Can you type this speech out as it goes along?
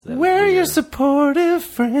your supportive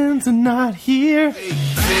friends are not here. JoJo's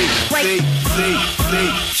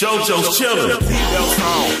chillin'. Seatbelts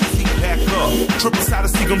on. Seat back up. Triple side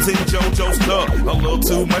of Seagram's in JoJo's club. A little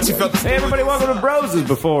too much. You felt the Hey, everybody, welcome to Broses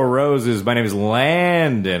Before Roses. My name is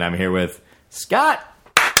Landon. I'm here with Scott.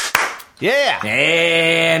 Yeah.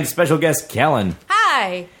 And special guest, Kellen.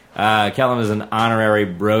 Hi. Kellen is an honorary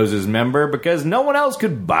Broses member because no one else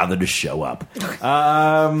could bother to show up. So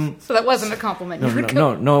that wasn't a compliment.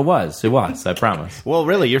 No, it was. It was, I promise. Well,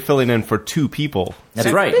 really, you're filling in for two people. That's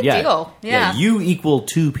It's a right, big yeah. deal. Yeah. You equal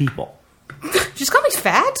two people. Just call me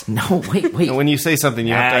fat? No, wait. And when you say something,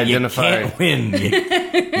 you have to identify. You can't win.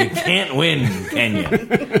 You can't win, can you?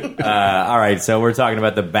 All right, so we're talking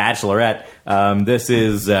about The Bachelorette. This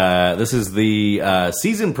is the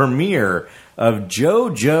season premiere of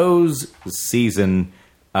JoJo's season.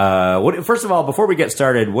 First of all, before we get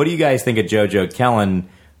started, what do you guys think of JoJo? Kellen,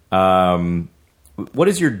 what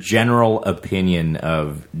is your general opinion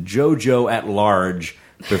of JoJo at large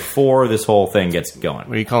before this whole thing gets going?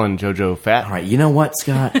 What are you calling JoJo fat? All right, you know what,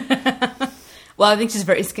 Scott? Well, I think she's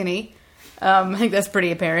very skinny. I think that's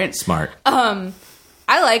pretty apparent. Smart. I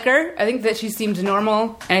like her. I think that she seemed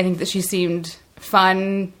normal, and I think that she seemed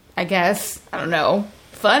fun, I guess. I don't know.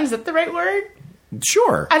 Fun? Is that the right word?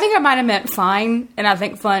 Sure. I think I might have meant fine, and I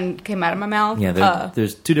think fun came out of my mouth. Yeah,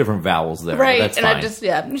 there's two different vowels there. right. But that's and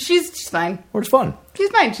fine. she's fine. Or it's fun. She's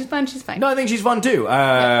fine. She's fine. No, I think she's fun too.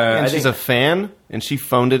 And she's a fan, and she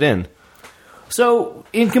phoned it in. So,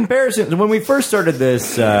 in comparison, when we first started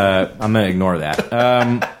this, I'm going to ignore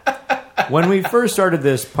that. When we first started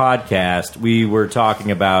this podcast, we were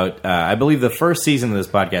talking about, I believe the first season of this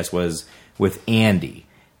podcast was with Andy,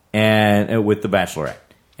 and with The Bachelorette.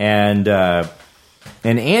 And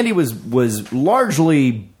Andy was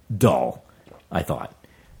largely dull, I thought.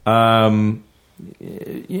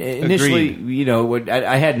 Initially, Agreed.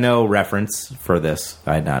 I had no reference for this.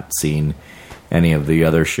 I had not seen any of the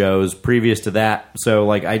other shows previous to that. So,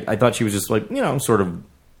 I thought she was just sort of,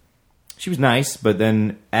 she was nice. But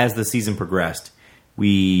then as the season progressed,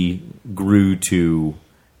 we grew to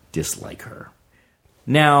dislike her.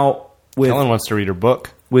 Now, Ellen wants to read her book.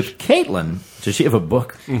 with Caitlyn, does she have a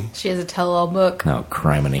book? She has a tell-all book. Oh,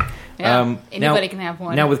 criminy. Yeah, anybody can have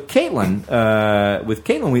one. Now with Caitlyn,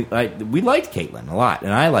 we liked Caitlyn a lot,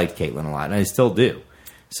 and I liked Caitlyn a lot, and I still do.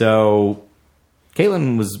 So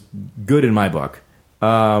Caitlyn was good in my book,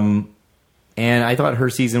 and I thought her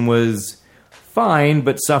season was fine,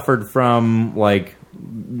 but suffered from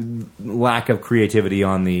lack of creativity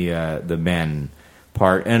on the men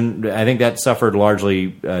part, and I think that suffered largely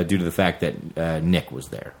due to the fact that Nick was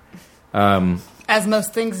there. As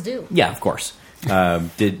most things do. Yeah, of course.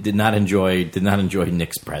 Did not enjoy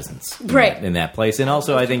Nick's presence in that place, and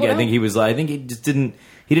also I think he just didn't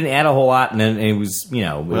add a whole lot, and then it was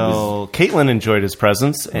Caitlyn enjoyed his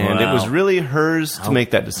presence, and it was really hers to make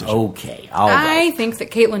that decision. Okay, I think that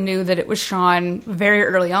Caitlyn knew that it was Sean very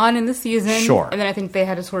early on in the season. Sure. And then I think they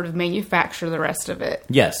had to sort of manufacture the rest of it.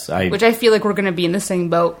 Yes, which I feel like we're going to be in the same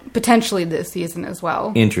boat potentially this season as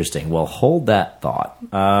well. Interesting. Well, hold that thought.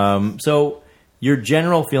 So your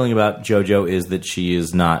general feeling about JoJo is that she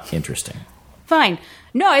is not interesting. Fine.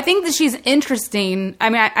 No, I think that she's interesting. I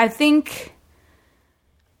mean, I think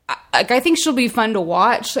she'll be fun to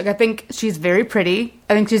watch. I think she's very pretty.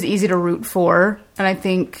 I think she's easy to root for. And I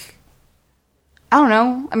think, I don't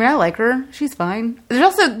know. I mean, I like her. She's fine.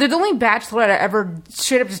 The only Bachelorette I ever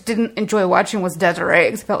straight up just didn't enjoy watching was Desiree.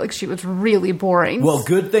 I felt like she was really boring. Well,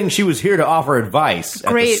 good thing she was here to offer advice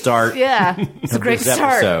at the start. Yeah, it's a great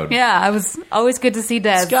start. Episode. Yeah, it was always good to see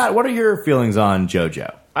Des. Scott, what are your feelings on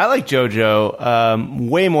JoJo? I like JoJo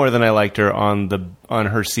way more than I liked her on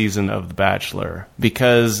her season of The Bachelor,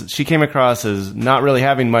 because she came across as not really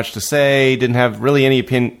having much to say, didn't have really any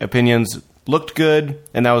opinions, looked good,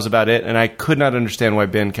 and that was about it. And I could not understand why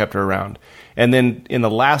Ben kept her around. And then in the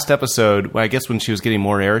last episode, I guess when she was getting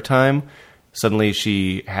more airtime, suddenly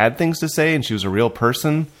she had things to say and she was a real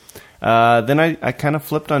person. Then I kind of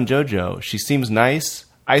flipped on JoJo. She seems nice.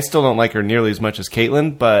 I still don't like her nearly as much as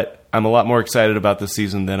Caitlyn, but I'm a lot more excited about this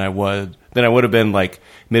season than I would have been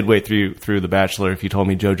midway through The Bachelor if you told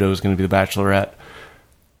me JoJo was going to be the Bachelorette.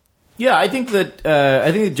 Yeah, I think that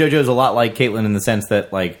JoJo is a lot like Caitlyn in the sense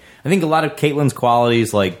that I think a lot of Caitlyn's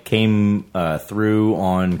qualities came through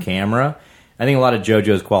on camera. I think a lot of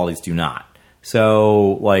JoJo's qualities do not.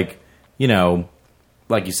 So like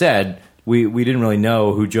you said, we didn't really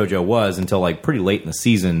know who JoJo was until pretty late in the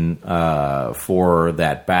season for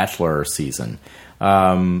that Bachelor season.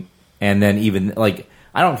 And then even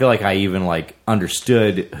I don't feel like I even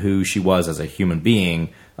understood who she was as a human being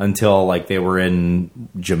until they were in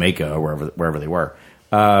Jamaica or wherever they were.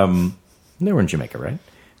 They were in Jamaica, right?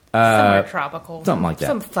 Somewhere tropical. something like that.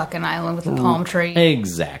 Some fucking island with a palm tree.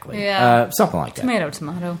 Exactly. Yeah. Something like that.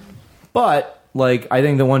 Tomato. But like, I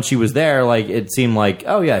think the one she was there, like, it seemed like,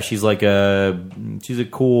 oh yeah, she's a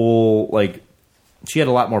cool, like, she had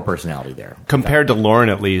a lot more personality there. Compared to Lauren,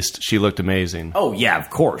 at least, she looked amazing. Oh yeah, of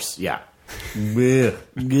course, yeah. You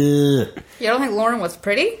don't think Lauren was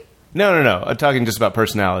pretty? No. I'm talking just about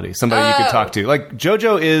personality. Somebody you could talk to. Like,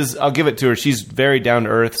 JoJo is, I'll give it to her, she's very down to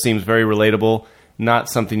earth, seems very relatable. Not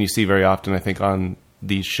something you see very often, I think, on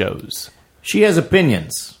these shows. She has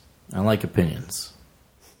opinions. I like opinions.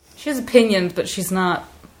 She has opinions, but she's not...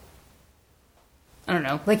 I don't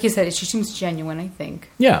know. Like you said, she seems genuine, I think.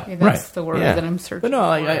 Yeah, Maybe right. that's the word Yeah. that I'm searching But no,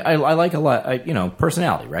 for. I like a lot,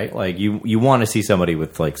 personality, right? Like, you want to see somebody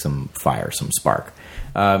with, like, some fire, some spark.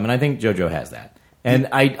 And I think JoJo has that. And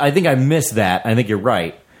I think I missed that. I think you're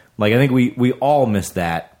right. Like, I think we all missed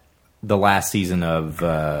that the last season of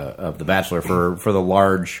The Bachelor for the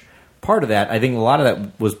large part of that. I think a lot of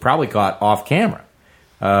that was probably caught off camera.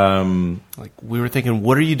 Like, we were thinking,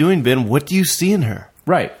 what are you doing, Ben? What do you see in her?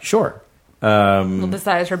 Right, sure. Well,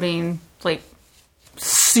 besides her being, like,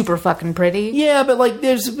 super fucking pretty. Yeah, but like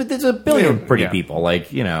there's a billion Yeah, pretty yeah. people.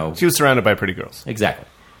 Like, you know, She was surrounded by pretty girls. exactly.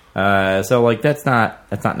 So like that's not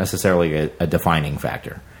necessarily a defining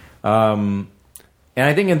factor. And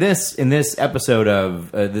I think in this episode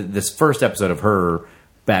of this first episode of her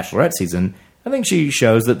Bachelorette season, I think she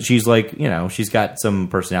shows that she's like, you know, she's got some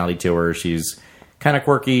personality to her. She's kind of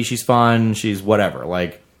quirky. She's fun. She's whatever.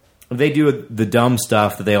 Like, they do the dumb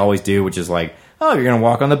stuff that they always do, which is like, oh, you're going to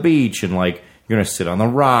walk on the beach and like you're going to sit on the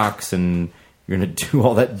rocks and you're going to do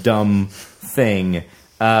all that dumb thing.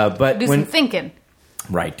 But Do some thinking.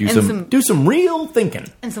 right, and do some real thinking.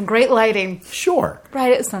 And some great lighting. Sure.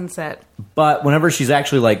 Right at sunset. But whenever she's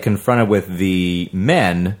actually like confronted with the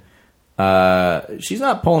men, she's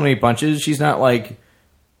not pulling any punches. She's not like,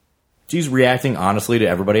 she's reacting honestly to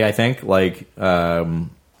everybody. I think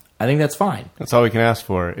I think that's fine. That's all we can ask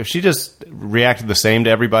for. If she just reacted the same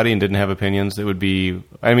to everybody and didn't have opinions, it would be,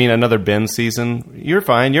 I mean, another Ben season. You're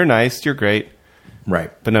fine. You're nice. You're great.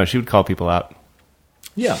 Right. But no, she would call people out.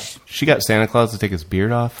 Yeah. She got Santa Claus to take his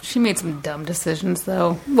beard off. She made some dumb decisions,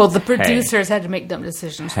 though. Well, the producers had to make dumb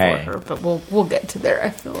decisions for her, but we'll get to there,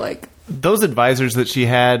 I feel like. Those advisors that she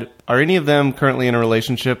had, are any of them currently in a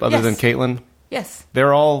relationship other Yes. than Caitlyn? Yes.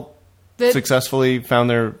 They're all The- successfully found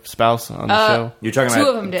their spouse on the show? You're talking Two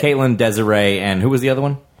about of them did. Caitlyn, Desiree, and who was the other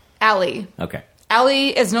one? Allie. Okay. Allie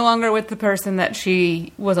is no longer with the person that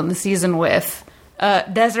she was on the season with.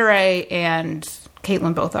 Desiree and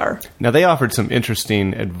Caitlyn both are. Now, they offered some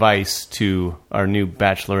interesting advice to our new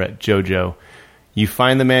bachelorette, JoJo. You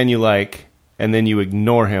find the man you like, and then you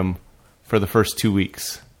ignore him for the first 2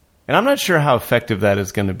 weeks. And I'm not sure how effective that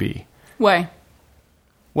is going to be. Why?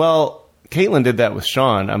 Well, Caitlyn did that with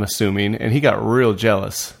Sean, I'm assuming, and he got real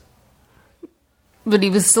jealous. But he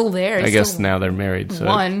was still there. I guess now they're married. So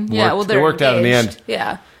One. it Yeah, worked- well, they're it worked out in the engaged. end.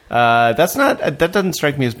 Yeah. That doesn't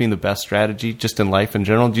strike me as being the best strategy, just in life in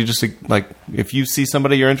general. Do you just, like, if you see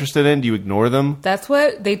somebody you're interested in, do you ignore them? That's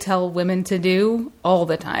what they tell women to do all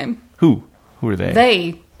the time. Who? Who are they?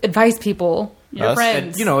 They advise people, your Us?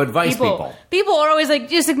 friends. Advise people. People are always like,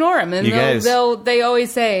 just ignore them. And You guys- they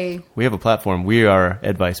always say, We have a platform. We are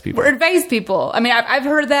advice people. we're advice people. I mean, I've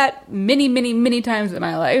heard that many, many, many times in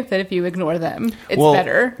my life, that if you ignore them, it's well,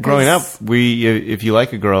 better. growing up, 'Cause if you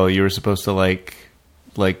like a girl, you were supposed to like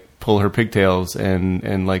pull her pigtails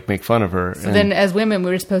and like make fun of her. And- then as women,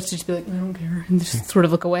 we were supposed to just be like, I don't care, and just sort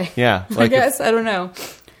of look away. Yeah, I like guess. I don't know.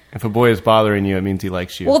 if a boy is bothering you, it means he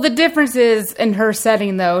likes you. Well, the difference is in her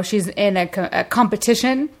setting, though, she's in a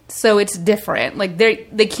competition, so it's different. Like,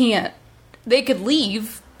 they could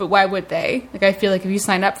leave, but why would they? Like, I feel like if you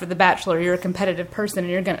sign up for The Bachelor, you're a competitive person and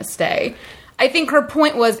you're going to stay. I think her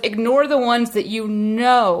point was ignore the ones that you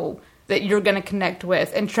know that you're going to connect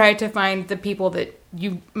with and try to find the people that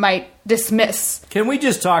you might dismiss. Can we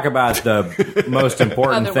just talk about the most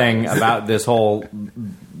important thing Otherwise. about this whole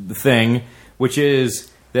thing, which is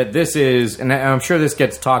that this is, and I'm sure this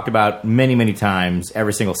gets talked about many, many times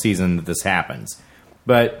every single season that this happens,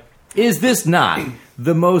 but is this not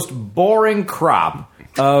the most boring crop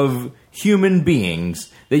of human beings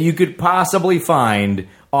that you could possibly find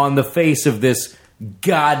on the face of this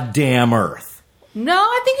goddamn earth? No,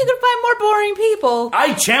 I think you could find more boring people.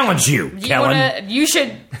 I challenge you, Kellen. You should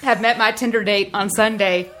have met my Tinder date on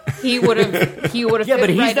Sunday. He would have. Yeah, but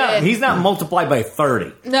he's not multiplied by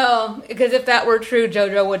 30. No, because if that were true,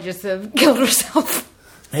 JoJo would just have killed herself.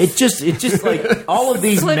 It just like all of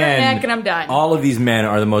these Slit her men. neck and I'm done. All of these men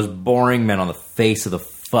are the most boring men on the face of the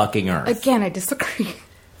fucking earth. Again, I disagree.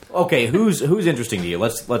 Okay, who's interesting to you?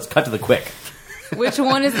 Let's cut to the quick. Which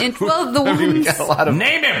one is well, the We ones got a lot of.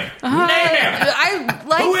 Name him. Name him. I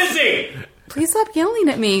like. Who is he? Please stop yelling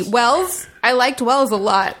at me. Wells. I liked Wells a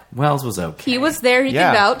lot. Wells was okay. He was there. He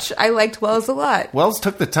Yeah. could vouch. I liked Wells a lot. Wells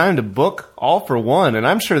took the time to book All for One, and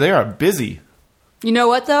I'm sure they are busy. You know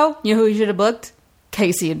what, though? You know who he should have booked?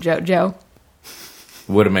 Casey and JoJo.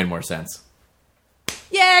 Would have made more sense.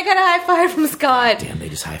 Yeah, I got a high five from Scott. Damn, they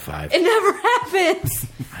just high five. It never happens.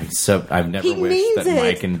 I've never He wished means that it.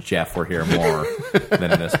 Mike and Jeff were here more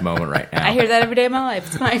than in this moment right now. I hear that every day of my life.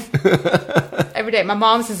 It's fine. Every day. My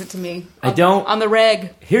mom says it to me. I don't- On the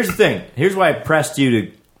reg. Here's the thing. Here's why I pressed you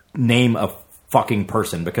to name a fucking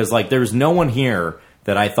person, because like there's no one here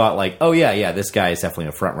that I thought like, oh yeah, this guy is definitely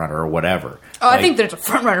a front runner or whatever. Oh, Like, I think there's a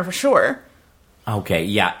front runner for sure. okay,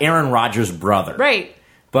 yeah, Aaron Rodgers' brother, Right.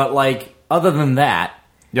 But like other than that,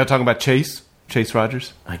 Y'all talking about Chase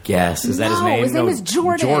Rogers? I guess is that his No, name? his name is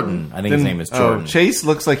Jordan. Jordan. I think his name is Oh, Jordan. Chase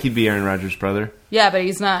looks like he'd be Aaron Rodgers' brother. Yeah, but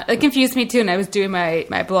he's not. It confused me too, and I was doing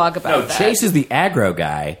my blog about No, that. Chase is the aggro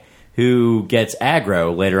guy who gets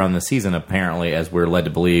aggro later on in the season, apparently, as we're led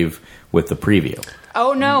to believe with the preview.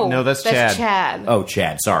 Oh, no. No, that's Chad. Oh,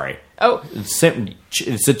 Chad, sorry. Oh, It's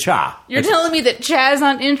a Cha. you're telling me that Chad's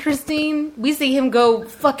not interesting? We see him go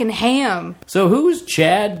fucking ham. So who's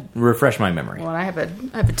Chad? Refresh my memory. Well, I have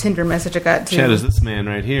a Tinder message I got too. Chad is this man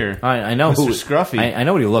right here. I know Mr. who Scruffy. I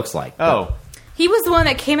know what he looks like. but- Oh, He was the one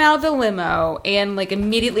that came out of the limo and like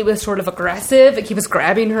immediately was sort of aggressive. Like he was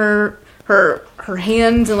grabbing her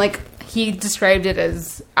hands and like he described it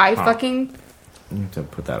as eye fucking. I need to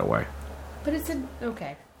put that away. But it's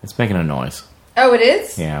okay. It's making a noise. Oh, it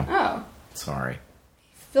is? Yeah. Oh. Sorry.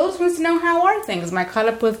 Phil just wants to know how are things. Am I caught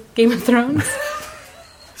up with Game of Thrones?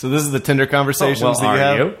 so this is the Tinder conversations well, that you are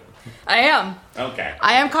have? you? I am. Okay.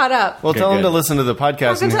 I am caught up. Well, Okay, tell him good. to listen to the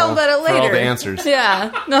podcast I can and tell him about it for later. all the answers.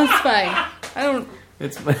 Yeah. No, it's fine. I don't.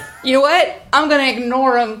 It's You know what? I'm gonna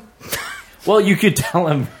ignore him. well, you could tell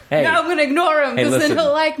him, hey, No, I'm gonna ignore him hey, because then listen.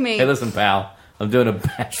 he'll like me. Hey, listen, pal. I'm doing a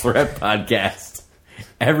Bachelorette podcast.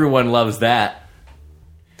 Everyone loves that.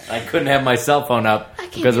 I couldn't have my cell phone up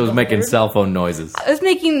can't because it was be making bothered. cell phone noises.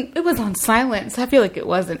 It was on silence. I feel like it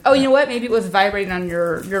wasn't. Oh, you know what? Maybe it was vibrating on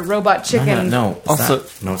your robot chicken. No, it's Also-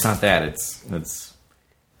 not, no, it's not that. It's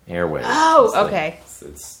airwaves. Oh, It's the- okay.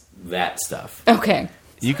 It's that stuff. Okay.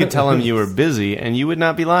 You could tell him you were busy, and you would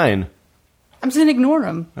not be lying. I'm just gonna ignore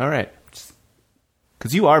him. All right.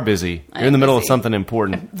 Because you are busy. I You're in the am middle of busy. something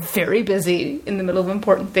important. Very busy in the middle of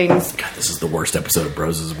important things. God, this is the worst episode of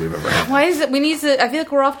Broses we've ever had. Why is it? We need to. I feel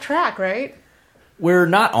like we're off track, right? We're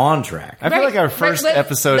not on track. I feel like our first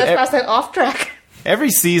episode, That's cross that off track. every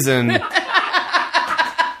season,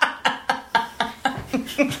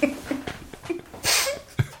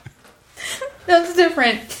 That's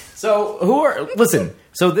different. So listen?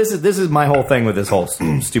 So this is my whole thing with this whole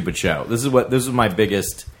stupid show. This is my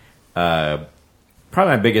biggest, probably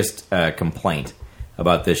my biggest complaint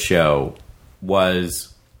about this show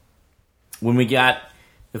was when we got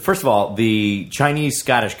first of all the Chinese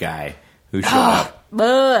Scottish guy who showed up.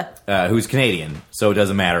 Ugh. Who's Canadian, so it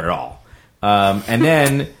doesn't matter at all. And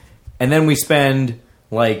then we spend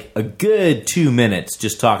like a good 2 minutes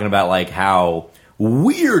just talking about like how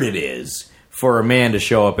weird it is for a man to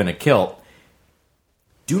show up in a kilt.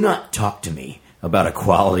 Do not talk to me about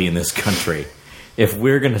equality in this country if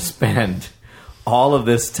we're going to spend all of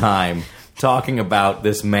this time talking about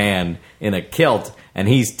this man in a kilt and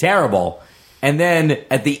he's terrible. And then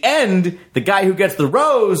at the end, the guy who gets the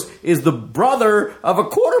rose is the brother of a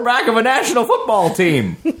quarterback of a national football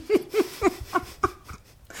team.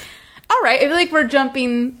 All right. I feel like we're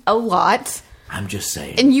jumping a lot, I'm just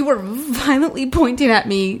saying. and you were violently pointing at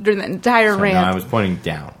me during the entire No, rant. I was pointing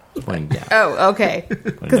down. Oh, okay.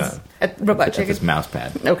 Pointing Because down. robot At chicken. this mouse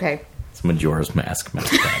pad. Okay. It's Majora's Mask mouse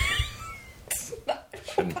pad.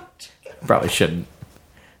 Probably shouldn't.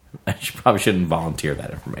 I probably shouldn't volunteer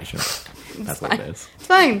that information. That's what it is. It's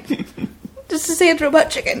fine. Just to say it's robot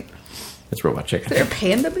chicken. It's robot Is there chicken. a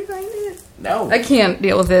panda behind it? No. I can't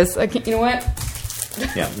deal with this. I can't. You know what?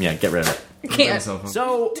 Yeah, get rid of it. I can't.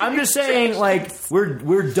 So I'm just saying, like,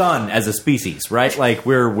 we're done as a species, right? Like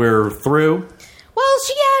we're through. Well,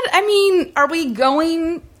 she had. I mean, are we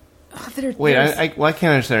going? Oh, wait, I can't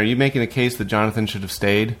understand. Are you making a case that Jonathan should have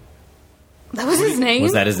stayed? that was his name.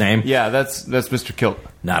 Was that his name? Yeah, that's Mr. Kilt.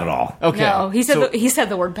 Not at all. Okay. No, he said So- he said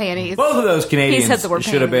the word panties. Both of those He Canadians said the word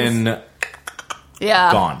should have panties. been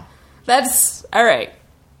Yeah, gone. That's all right.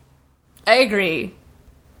 I agree.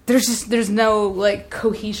 There's no like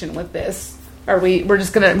cohesion with this. Are we? We're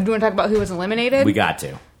just gonna. Do you want to talk about who was eliminated? We got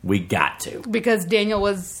to. Because Daniel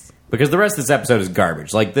was. Because the rest of this episode is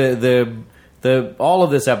garbage. Like the all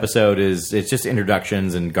of this episode it's just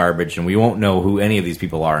introductions and garbage, and we won't know who any of these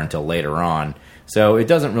people are until later on. So it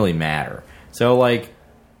doesn't really matter. So like,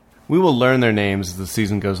 we will learn their names as the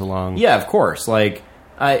season goes along. yeah, of course. Like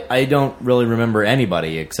I don't really remember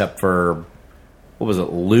anybody except for what was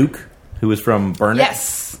it, Luke, who was from Burnett.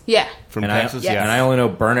 Yes. Yeah. From And Texas, I, yeah. and I only know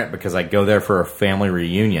Burnett because I go there for a family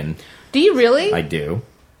reunion. Do you really? I do.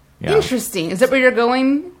 Yeah. Interesting. Is that where you're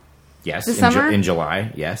going? Yes, This in, summer? in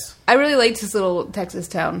July. Yes, I really liked his little Texas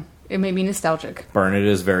town. It made me nostalgic. Burnett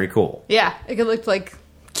is very cool. Yeah. It looked like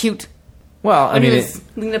cute. Well, I When mean, he was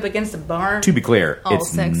leaning up against a barn. to be clear, All it's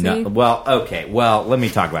sexy. not. Well, okay. Well, let me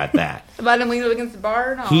talk about that. About him leaning up against the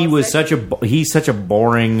barn? Oh, He was sexy. he's such a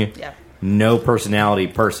boring, Yeah. no personality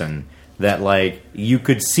person that like you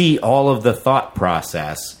could see all of the thought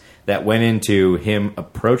process that went into him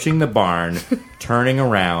approaching the barn, turning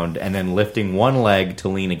around, and then lifting one leg to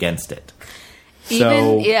lean against it.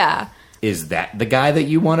 So, yeah. is that the guy that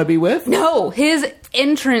you want to be with? No, his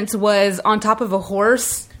entrance was on top of a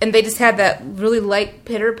horse, and they just had that really light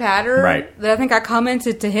pitter patter. Right. That I think I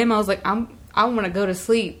commented to him. I was like, I want to go to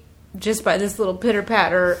sleep just by this little pitter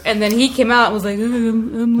patter. And then he came out and was like,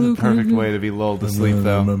 I'm Luke. Perfect way to be lulled to sleep,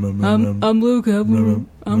 though. I'm Luke.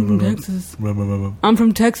 I'm from Texas. I'm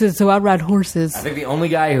from Texas, so I ride horses. I think the only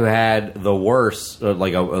guy who had the worst,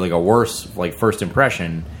 like a worse first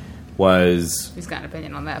impression was. He's got an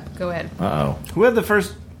opinion on that, but go ahead.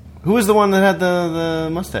 Who was the one that had the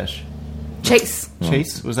mustache? Chase.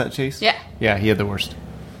 Chase? Was that Chase? Yeah. Yeah, he had the worst.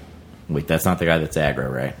 Wait, that's not the guy that's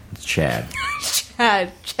aggro, right? It's Chad.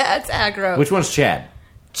 Chad's aggro. Which one's Chad?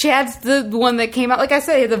 Chad's the one that came out, like I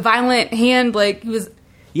said, he had the violent hand, like he was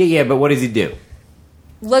Yeah, but what does he do?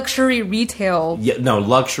 luxury retail. Yeah, no,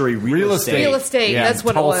 luxury real estate. Real estate, Yeah, that's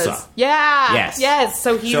what Tulsa. it was. Yeah. Yes. Yes.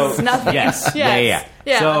 So he's nothing. Yes. Yes.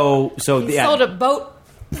 Yeah. So he yeah. sold a boat.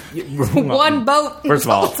 One boat. in First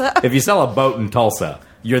of all, Tulsa. if you sell a boat in Tulsa,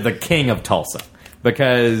 you're the king of Tulsa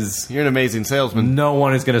because You're an amazing salesman. no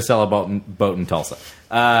one is going to sell a boat in Tulsa.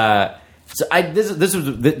 So I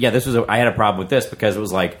had a problem with this because it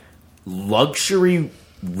was like luxury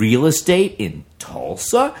real estate in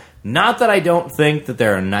Tulsa. Not that I don't think that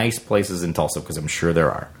there are nice places in Tulsa, because I'm sure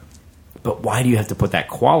there are. But why do you have to put that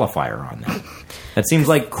qualifier on that? That seems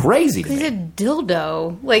like crazy to He's me. a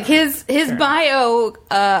dildo. Like his bio.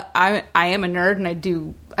 I am a nerd and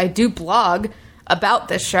I do blog about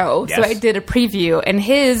this show. So Yes. I did a preview, and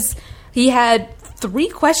he had 3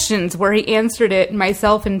 questions where he answered it.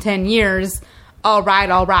 Myself in 10 years. All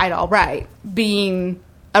right. Being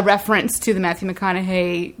a reference to the Matthew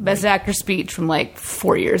McConaughey Best Actor speech from like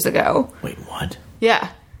 4 years ago. Wait, what? Yeah.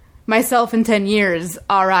 Myself in 10 years.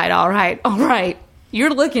 All right.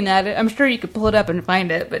 You're looking at it. I'm sure you could pull it up and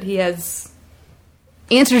find it, but he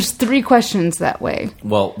answers 3 questions that way.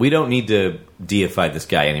 Well, we don't need to deify this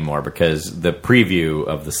guy anymore because the preview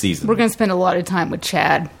of the season. We're going to spend a lot of time with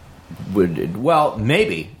Chad Well,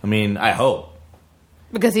 maybe. I mean, I hope.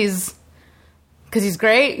 because he's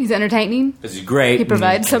great. He's entertaining. Because he's great. He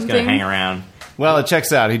provides and he's something. going to hang around. Well, it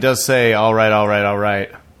checks out. He does say, all right.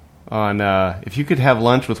 On, if you could have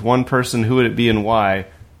lunch with one person, who would it be and why?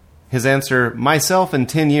 His answer, myself in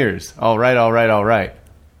 10 years. All right.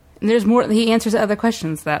 And there's more. He answers other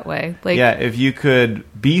questions that way. Like, Yeah, if you could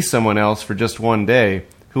be someone else for just one day,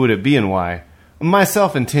 who would it be and why?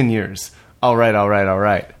 Myself in 10 years. All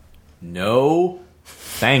right. No,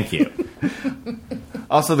 thank you.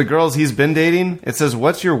 Also, the girls he's been dating, it says,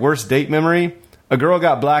 what's your worst date memory? A girl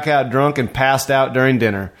got blackout drunk and passed out during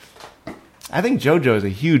dinner. I think JoJo is a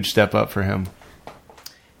huge step up for him.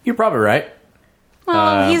 You're probably right.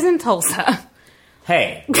 well, he's in Tulsa.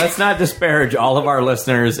 Hey, let's not disparage all of our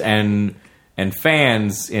listeners and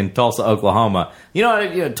fans in Tulsa, Oklahoma. You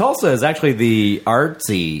know, Tulsa is actually the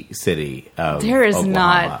artsy city of There is Oklahoma.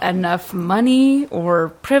 not enough money or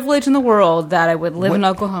privilege in the world that I would live in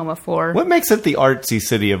Oklahoma for. What makes it the artsy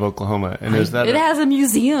city of Oklahoma? And is that It has a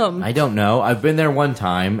museum. I don't know. I've been there one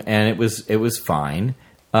time and it was fine.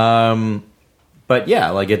 But yeah,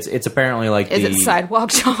 like it's apparently like Is it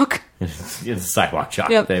sidewalk chalk? It's sidewalk chalk.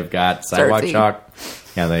 Yep. They've got sidewalk Dirty. chalk.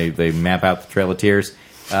 Yeah, they map out the Trail of Tears.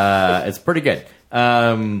 It's pretty good.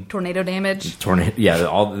 Tornado damage. Tornado.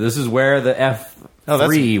 Yeah, this is where the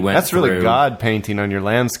F3 went. That's really through. God painting on your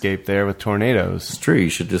landscape there with tornadoes. It's true. You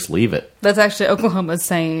should just leave it. That's actually Oklahoma's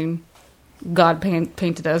saying God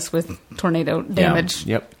painted us with tornado damage.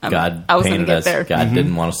 Yep. God I was going to painted get us. there. God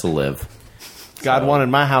didn't want us to live. God wanted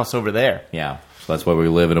my house over there. Yeah, so that's why we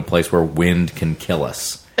live in a place where wind can kill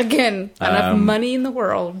us. Again, enough money in the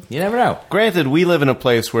world. You never know. Granted, we live in a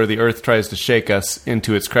place where the earth tries to shake us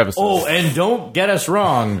into its crevices. Oh, and don't get us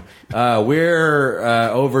wrong. We're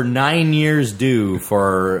over 9 years due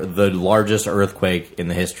for the largest earthquake in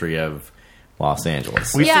the history of Los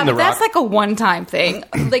Angeles. We've Yeah, seen The but that's Rock. like a one-time thing.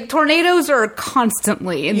 Like, tornadoes are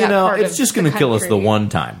constantly in You that know, part it's of just the going to kill us the country. one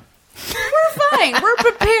time. We're fine. We're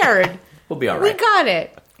prepared. We'll be all We right. got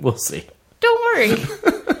it. We'll see. Don't worry.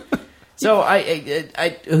 So,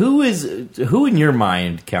 who in your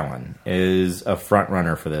mind, Kellen, is a front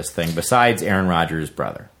runner for this thing besides Aaron Rodgers'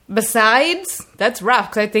 brother? Besides, that's rough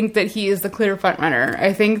because I think that he is the clear front runner.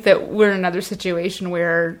 I think that we're in another situation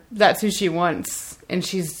where that's who she wants, and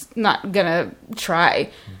she's not gonna try.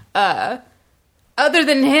 Other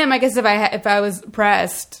than him, I guess if I was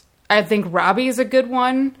pressed, I think Robbie is a good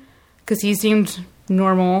one because he seemed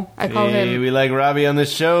normal. I call Hey, him. we like Robbie on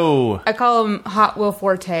this show. I call him Hot Will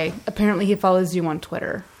Forte. Apparently, he follows you on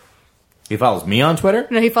Twitter. He follows me on Twitter?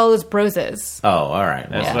 No, he follows Broses. Oh, all right.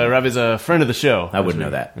 That's Yeah. why Robbie's a friend of the show. I wouldn't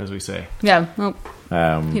know that. As we say. Yeah, well,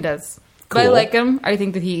 Um, he does. But I Cool. like him. I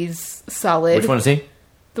think that he's solid. which one is he?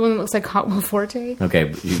 The one that looks like Hot Will Forte.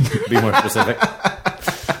 Okay, you be more specific.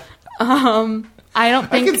 I don't I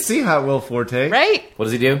think. can see Hot Will Forte. Right? What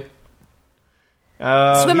does he do?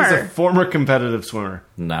 Swimmer. He's a former competitive swimmer.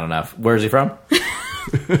 Not enough. Where is he from?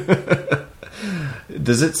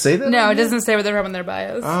 Does it say that? No, on it here? doesn't say where they're from in their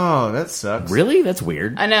bios. Oh, that sucks. Really? That's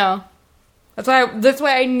weird. I know. That's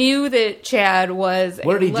why I knew that Chad was.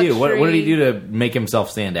 What did he do? What did he luxury- do to make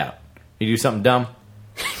himself stand out? Did he do something dumb?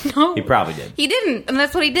 No, He probably did. He didn't, and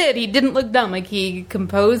that's what he did. He didn't look dumb. Like he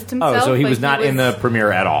composed himself. Oh, so he like, was not in the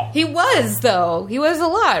premiere at all. He was though. He was a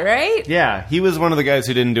lot, right? Yeah, he was one of the guys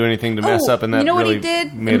who didn't do anything to mess Oh, up, and that you know what he really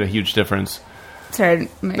did? made a huge difference. Sorry.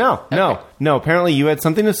 No. Apparently, you had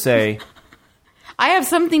something to say. I have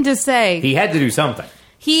something to say. He had to do something.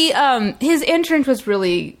 He his entrance was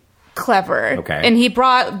really clever. Okay. And he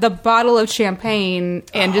brought the bottle of champagne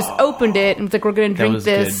and just opened it and was like, we're going to drink was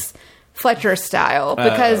this Fletcher style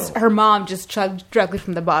because her mom just chugged directly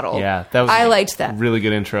from the bottle. Yeah, that was. I liked that. Really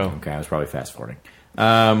good intro. Okay, I was probably fast forwarding.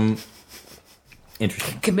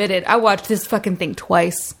 Interesting. Committed. I watched this fucking thing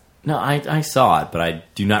twice. No, I saw it, but I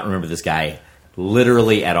do not remember this guy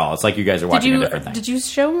literally at all. It's like you guys are watching a different thing. Did you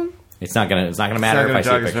show him? It's not gonna matter It's not if gonna I see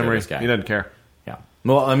a jog his picture of memory. this guy. He doesn't care. Yeah.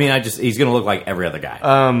 Well, I mean, he's gonna look like every other guy.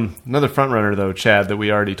 Another front runner though, Chad, that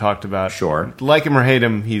we already talked about. Sure. Like him or hate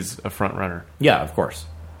him, he's a front runner. Yeah, of course.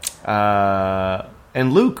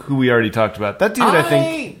 And Luke, who we already talked about, that dude, I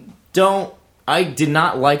think. I did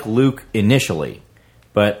not like Luke initially,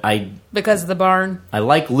 but I Because of the barn.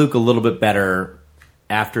 like Luke a little bit better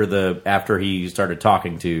after he started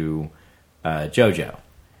talking to JoJo.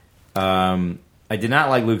 I did not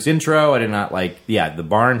like Luke's intro. I did not like the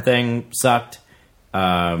barn thing sucked.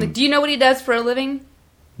 Like, do you know what he does for a living?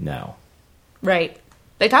 No. Right.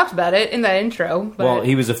 They talked about it in that intro. But Well,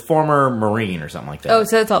 he was a former Marine or something like that. oh,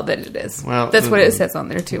 so that's all that it is. Well, that's what it says on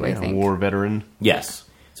there too. I A think. war veteran. Yes.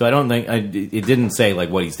 So I don't think it didn't say like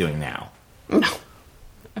what he's doing now.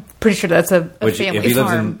 Pretty sure that's a Which family if he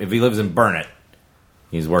farm. lives in Burnett,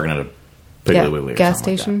 he's working at a Piggly Wiggly or gas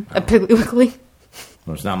something like station. that. A Piggly Wiggly.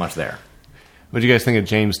 There's not much there. What do you guys think of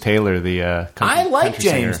James Taylor, the I like country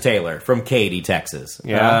James singer? Taylor from Katy, Texas.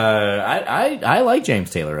 Yeah? I like James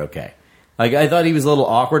Taylor. Okay, like I thought he was a little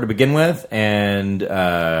awkward to begin with, and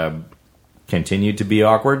continued to be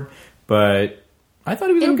awkward. But I thought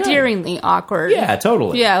he was okay. Endearingly awkward. Yeah,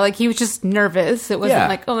 totally. Yeah, like he was just nervous. It wasn't Yeah.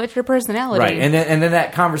 like, oh, that's your personality. Right, and then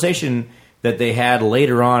that conversation that they had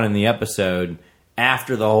later on in the episode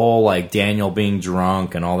after the whole like Daniel being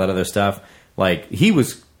drunk and all that other stuff, like he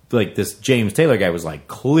was like this James Taylor guy was like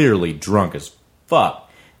clearly drunk as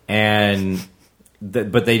fuck, and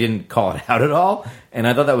but they didn't call it out at all, and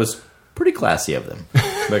I thought that was pretty classy of them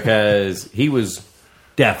because he was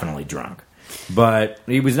definitely drunk, but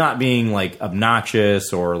he was not being like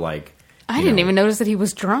obnoxious or like. I didn't even notice that he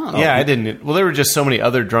was drunk. Yeah, I didn't. Well, there were just so many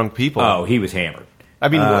other drunk people. Oh, he was hammered. I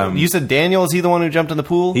mean, you said Daniel, is he the one who jumped in the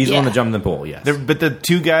pool? He's the one Yeah. that jumped in the pool. Yes. But the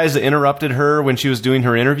two guys that interrupted her when she was doing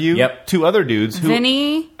her interview, Yep. two other dudes who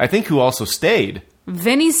Vinny who also stayed.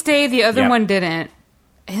 stayed. The other Yep. one didn't.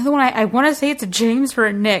 The other one, I want to say it's a James or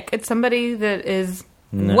a Nick. It's somebody that is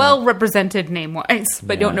well represented name wise,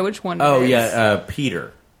 but I don't know which one. Oh it is. yeah,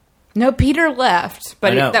 Peter. No, Peter left,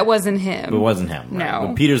 but I know. that wasn't him. It wasn't him. Right? No.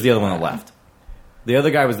 But Peter's the other one that left. The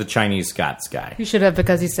other guy was the Chinese Scots guy. You should have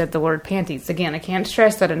because he said the word panties. Again, I can't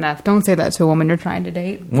stress that enough. Don't say that to a woman you're trying to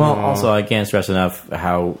date. Well, also I can't stress enough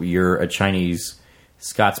how you're a Chinese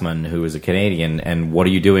Scotsman who is a Canadian, and what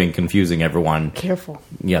are you doing confusing everyone? Careful.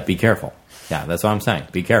 Yeah, be careful. Yeah, that's what I'm saying.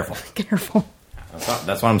 Be careful. Careful.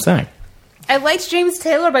 That's what I'm saying. I liked James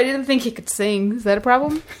Taylor, but I didn't think he could sing. Is that a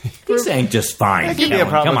problem? He sang just fine. That could be a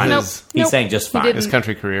problem Come on. with his- He sang just fine. His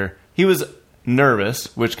country career. He was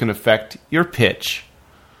nervous, which can affect your pitch.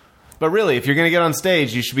 But really, if you're going to get on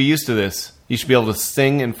stage, you should be used to this. You should be able to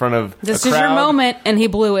sing in front of This a is crowd, your moment, and he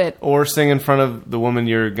blew it. or sing in front of the woman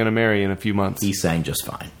you're going to marry in a few months. He sang just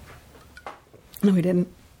fine. No, he didn't.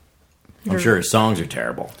 I'm sure his songs are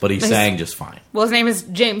terrible, but he sang just fine. Well, his name is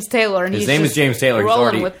James Taylor, and His he's name is just James Taylor.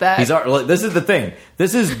 Rolling with that. This is the thing.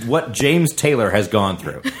 This is what James Taylor has gone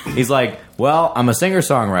through. He's like, well, I'm a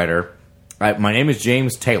singer-songwriter. My name is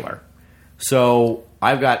James Taylor. So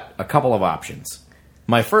I've got a couple of options.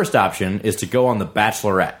 My first option is to go on The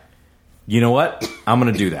Bachelorette. You know what? I'm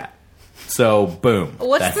going to do that. So, boom.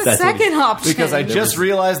 What's the what second option? Because I just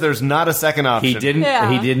realized there's not a second option. He didn't. Yeah.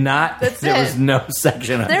 He did not. That's there it. was no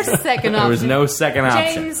second. There's a second There was option. no second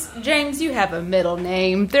option. James, you have a middle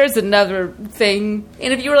name. There's another thing.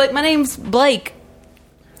 And if you were like, my name's Blake.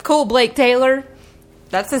 Cool, Blake Taylor.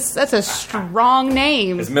 That's a strong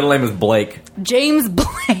name. His middle name is Blake. James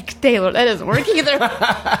Blake Taylor. That doesn't work either.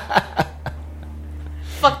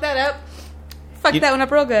 Fuck that up. Fuck that one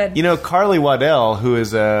up real good. You know, Carly Waddell, who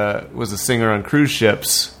was a singer on cruise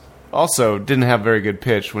ships, also didn't have very good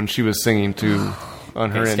pitch when she was singing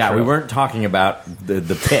on her Hey, intro. Scott, we weren't talking about the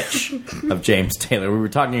pitch of James Taylor. We were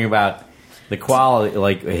talking about the quality,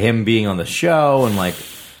 like him being on the show and like.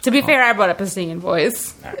 To be fair, I brought up his singing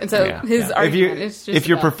voice. And so Yeah. his argument is just if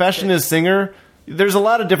your about profession it. is singer, there's a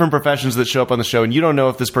lot of different professions that show up on the show, and you don't know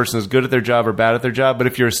if this person is good at their job or bad at their job. But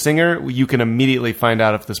if you're a singer, you can immediately find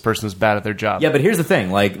out if this person is bad at their job. Yeah, but here's the thing.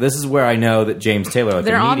 Like, this is where I know that James Taylor. Like,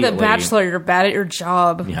 They're on The immediately- Bachelor. You're bad at your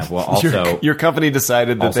job. Yeah, well, also. your company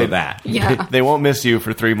decided that Also that. Yeah. they won't miss you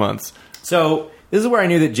for 3 months. So this is where I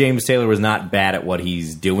knew that James Taylor was not bad at what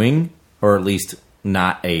he's doing, or at least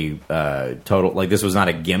not a total. Like, this was not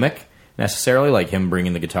a gimmick necessarily. Like him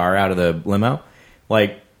bringing the guitar out of the limo.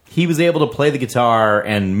 Like, he was able to play the guitar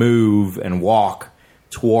and move and walk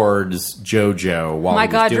towards JoJo while My he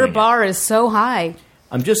was God, your doing it. bar is so high.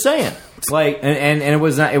 I'm just saying. It's like, and it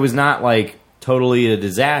was not like totally a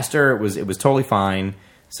disaster. It was totally fine.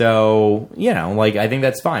 So, you know, like, I think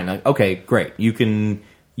that's fine. Like, okay, great.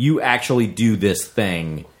 You actually do this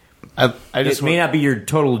thing. I just It may not be your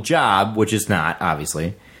total job, which it's not,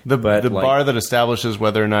 obviously. the but, like, bar that establishes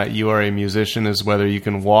whether or not you are a musician is whether you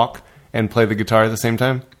can walk and play the guitar at the same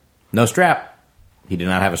time. no strap. He did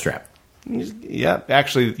not have a strap. Yeah,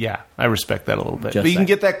 actually, yeah, I respect that a little bit. Just But you can saying.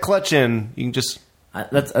 get that clutch in. You can just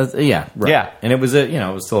That's yeah, right. Yeah. And it was it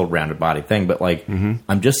was still a rounded body thing, but like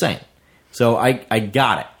I'm just saying. So I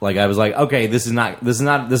got it. Like I was like, okay, this is not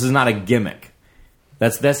a gimmick.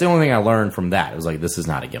 That's the only thing I learned from that. It was like, this is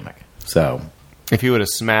not a gimmick. So if he would have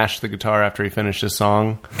smashed the guitar after he finished his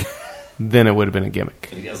song, then it would have been a gimmick.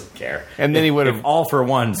 he doesn't care. And then he would If have All For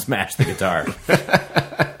One smashed the guitar.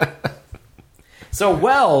 So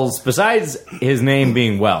Wells, besides his name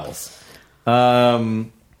being Wells, Wells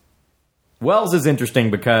is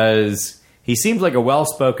interesting because he seems like a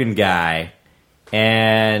well-spoken guy,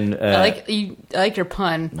 and I like your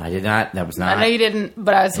pun. I did not. That was not. I know you didn't,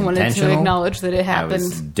 but I just wanted to intentional. acknowledge that it I was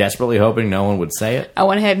happened. desperately hoping no one would say it. I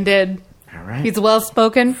went ahead and did. All right, He's well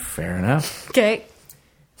spoken. fair enough. Okay.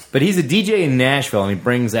 But he's a DJ in Nashville, and he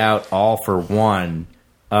brings out All For One.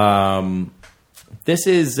 This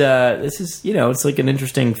is it's like an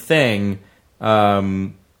interesting thing.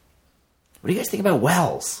 What do you guys think about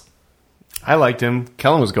Wells? I liked him.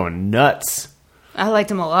 Kellen was going nuts. I liked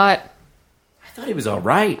him a lot. I thought he was all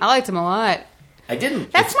right. I liked him a lot. I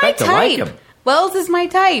didn't That's my expect to like type. him. Wells is my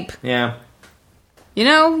type. Yeah. You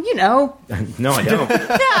know. No, I don't.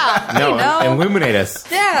 Yeah. No, you know. illuminate us.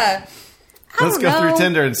 Yeah. I Let's don't go through know.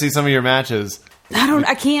 Tinder and see some of your matches.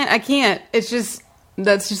 I can't. It's just,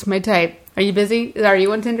 that's just my type. Are you busy? Are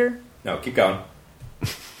you on Tinder? No, keep going.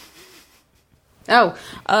 Oh,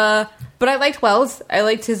 but I liked Wells. I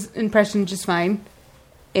liked his impression just fine.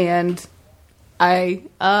 And He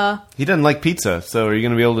doesn't like pizza, so are you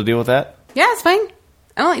going to be able to deal with that? yeah, it's fine.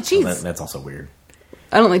 I don't like cheese. That's also weird.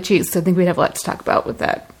 I don't like cheese, so I think we'd have a lot to talk about with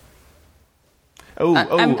that.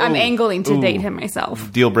 I'm angling to date him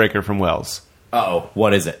myself. Deal breaker from Wells. Uh-oh.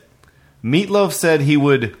 What is it? Meatloaf said he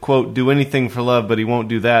would, quote, do anything for love, but he won't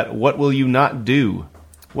do that. What will you not do?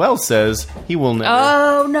 Wells says he will never.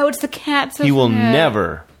 Oh, no, it's the cat. He will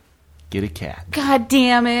never get a cat. God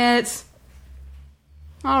damn it.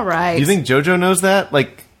 All right. Do you think JoJo knows that?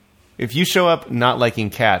 Like, if you show up not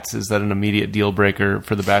liking cats, is that an immediate deal breaker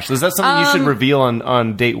for The Bachelor? Is that something you should reveal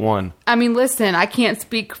on date one? I mean, listen, I can't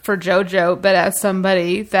speak for JoJo, but as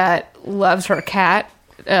somebody that loves her cat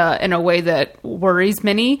in a way that worries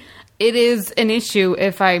many, it is an issue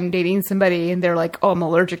if I'm dating somebody and they're like, oh, I'm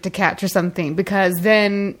allergic to cats or something, because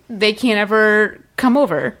then they can't ever come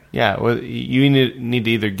over. Yeah, well, you need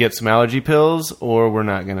to either get some allergy pills or we're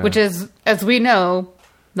not going to. Which is, as we know,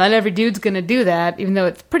 not every dude's going to do that, even though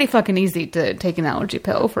it's pretty fucking easy to take an allergy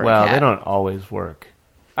pill for a cat. They don't always work.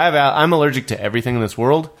 I'm allergic to everything in this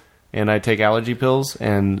world, and I take allergy pills,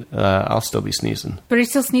 and I'll still be sneezing. But are you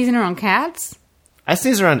still sneezing around cats? I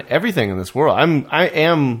sneeze around everything in this world. I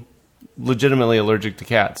am legitimately allergic to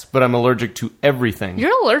cats, but I'm allergic to everything.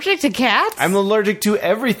 You're allergic to cats? I'm allergic to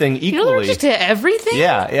everything equally. You're allergic to everything?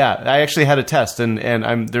 Yeah. I actually had a test,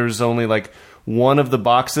 and there's only like one of the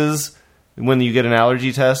boxes. When you get an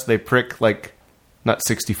allergy test, they prick like, not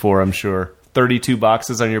 64, I'm sure, 32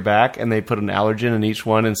 boxes on your back, and they put an allergen in each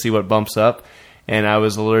one and see what bumps up. And I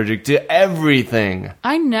was allergic to everything.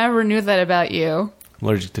 I never knew that about you. I'm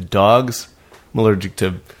allergic to dogs. I'm allergic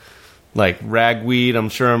to like ragweed. I'm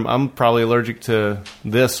sure I'm probably allergic to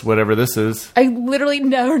this, whatever this is. I literally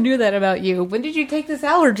never knew that about you. When did you take this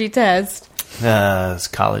allergy test? It's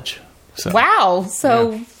college. So. Wow.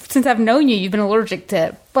 So since I've known you, you've been allergic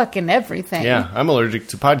to fucking everything. Yeah, I'm allergic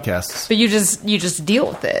to podcasts. But you just deal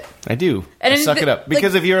with it. I do. And suck it up.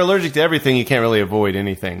 Because if you're allergic to everything, you can't really avoid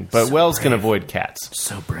anything. But Wells can avoid cats.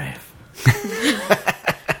 So brave.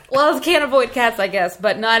 Wells can't avoid cats, I guess,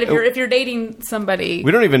 but not if you're dating somebody.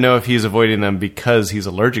 We don't even know if he's avoiding them because he's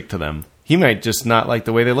allergic to them. He might just not like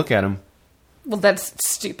the way they look at him. Well, that's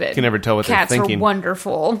stupid. You can never tell what Cats they're thinking. Cats are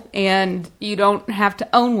wonderful, and you don't have to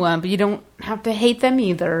own one, but you don't have to hate them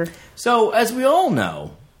either. So, as we all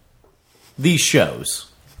know, these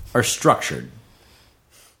shows are structured.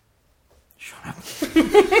 Shut up.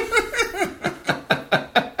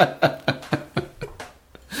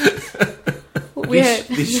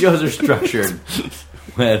 These shows are structured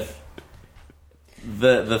with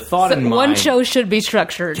the thought in mind. One show should be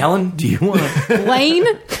structured. Kellen, do you want to... Lane?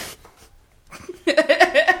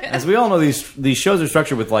 As we all know, these shows are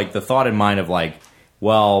structured with like the thought in mind of like,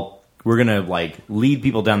 well, we're gonna like lead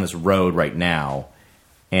people down this road right now,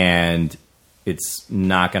 and it's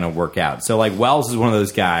not gonna work out. So like Wells is one of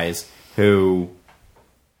those guys who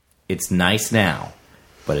it's nice now,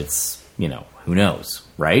 but it's, you know, who knows,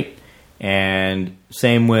 right? And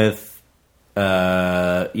same with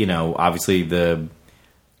you know, obviously the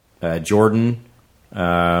Jordan.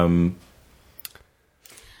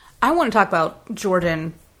 I want to talk about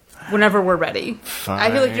Jordan whenever we're ready. Fine.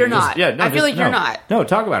 I feel like you're not. Yeah, no, I feel like you're not. No,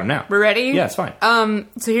 talk about him now. We're ready? Yeah, it's fine.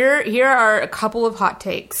 So here are a couple of hot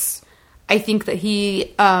takes. I think that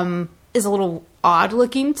he is a little odd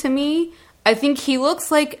looking to me. I think he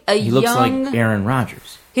looks like he looks like Aaron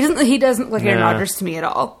Rodgers. He doesn't look like Aaron Rodgers to me at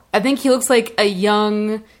all. I think he looks like a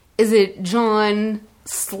young, is it John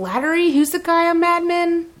Slattery? Who's the guy on Mad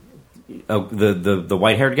Men? Oh, the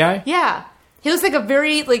white-haired guy? Yeah. He looks like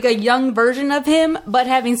a young version of him, but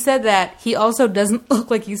having said that, he also doesn't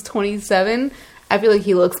look like he's 27. I feel like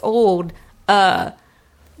he looks old. But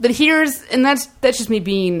that's just me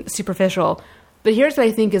being superficial. But here's what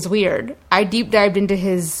I think is weird. I deep dived into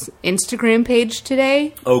his Instagram page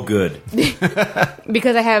today. Oh, good.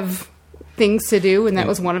 Because I have things to do, and that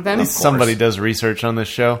was one of them. Somebody does research on this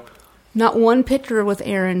show. Not one picture with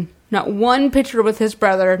Aaron. Not one picture with his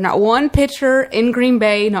brother. Not one picture in Green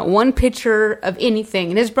Bay. Not one picture of anything.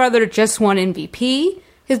 And his brother just won MVP.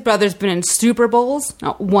 His brother's been in Super Bowls.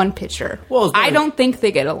 Not one picture. Well, I don't think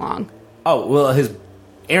they get along. Oh, well,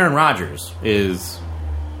 Aaron Rodgers is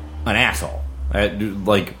an asshole.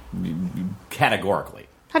 Like, categorically.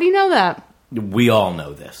 How do you know that? We all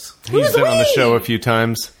know this. He's been on the show a few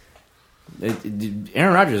times.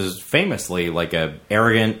 Aaron Rodgers is famously like a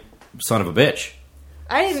arrogant son of a bitch.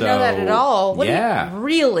 I didn't know that at all.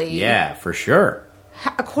 Really? Yeah, for sure.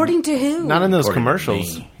 According to who? Not in those According to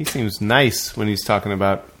commercials. me. He seems nice when he's talking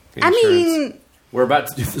about I insurance. mean, We're about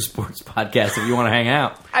to do the sports podcast if you want to hang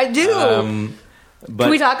out. I do. But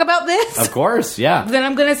Can we talk about this? Of course, yeah. Then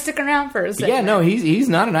I'm going to stick around for a second. Yeah, no, he's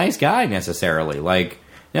not a nice guy necessarily. Like,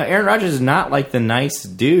 now Aaron Rodgers is not like the nice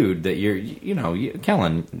dude that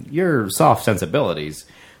Kellen, your soft sensibilities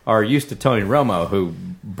are used to Tony Romo, who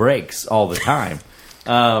breaks all the time.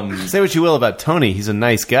 Say what you will about Tony. He's a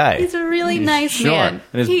nice guy. He's a really nice man.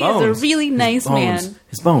 And his He bones, is a really nice man.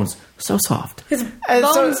 His bones, so soft. His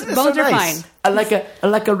bones are nice. fine. I like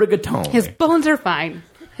a rigatone. His bones are fine.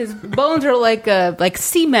 His bones are like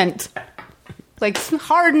cement, like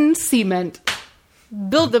hardened cement.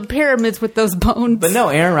 Build the pyramids with those bones. But no,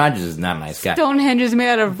 Aaron Rodgers is not a nice guy. Stonehenge is made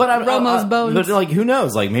out of Romo's bones. But like, who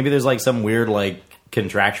knows? Like, maybe there's like some weird like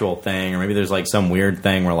contractual thing, or maybe there's like some weird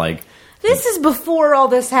thing where like This is before all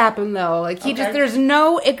this happened, though. Like, there's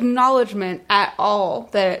no acknowledgement at all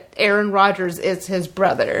that Aaron Rodgers is his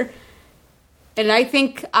brother. And I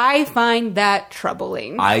find that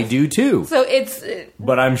troubling. I do too. So it's...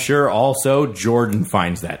 But I'm sure also Jordan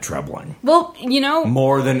finds that troubling. Well,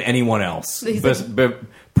 more than anyone else.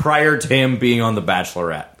 Prior to him being on The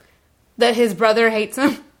Bachelorette. That his brother hates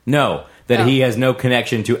him? No, that he has no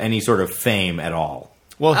connection to any sort of fame at all.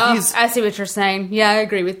 Well, I see what you're saying. Yeah, I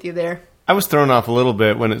agree with you there. I was thrown off a little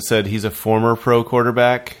bit when it said he's a former pro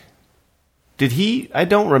quarterback. Did he? I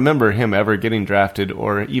don't remember him ever getting drafted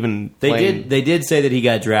or even playing. They did say that he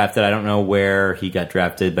got drafted. I don't know where he got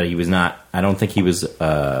drafted, but he was not. I don't think he was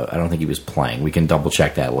playing. We can double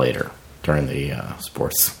check that later during the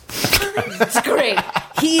sports. It's great.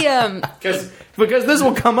 He because this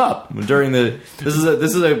will come up during the. This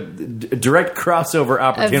is a direct crossover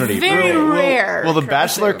opportunity. Very rare. Will The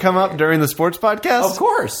Bachelor come up during the sports podcast? Of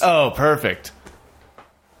course. Oh, perfect.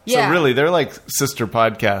 Yeah. So really, they're like sister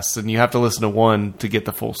podcasts, and you have to listen to one to get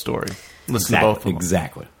the full story. Listen to both of them.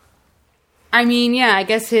 Exactly. I mean, yeah, I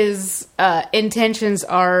guess his intentions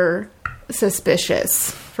are suspicious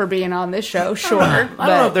for being on this show, sure. I don't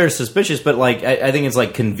know if they're suspicious, but like I think it's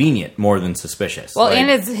like convenient more than suspicious. Well, like, and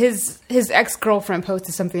his ex-girlfriend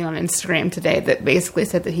posted something on Instagram today that basically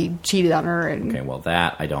said that he cheated on her. And okay, well,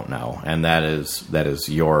 that I don't know, and that is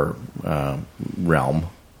your realm.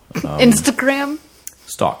 Instagram?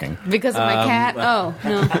 Stalking. Because of my cat? Oh,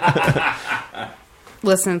 no.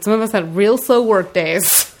 Listen, some of us had real slow work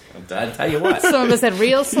days. I'll tell you what. Some of us had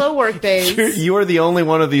real slow work days. You are the only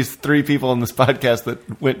one of these three people on this podcast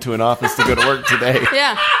that went to an office to go to work today.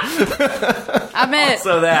 Yeah. I meant.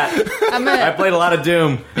 So I played a lot of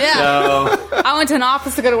Doom. Yeah. So. I went to an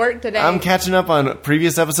office to go to work today. I'm catching up on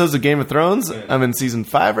previous episodes of Game of Thrones. I'm in season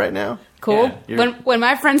 5 right now. Cool. Yeah, when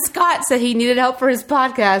my friend Scott said he needed help for his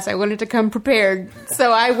podcast, I wanted to come prepared.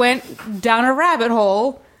 So I went down a rabbit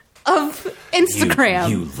hole of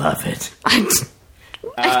Instagram. You love it.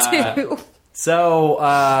 I do. So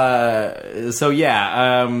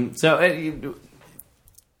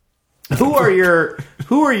who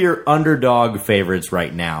are your underdog favorites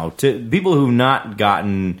right now? To people who've not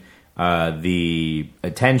gotten the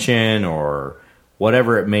attention or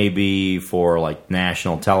whatever it may be for like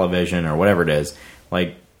national television or whatever it is,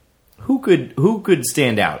 like who could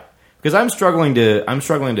stand out? Because I'm struggling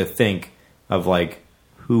to think of like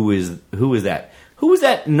who is that? Who was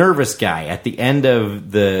that nervous guy at the end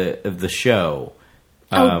of the show?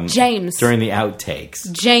 James. During the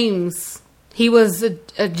outtakes. James. He was a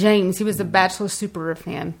James. He was a Bachelor Super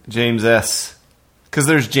fan. James S. Because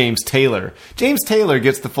there's James Taylor. James Taylor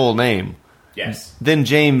gets the full name. Yes. Then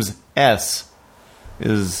James S.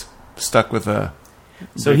 is stuck with a...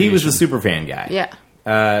 So he was the superfan guy.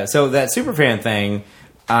 Yeah. So that superfan thing,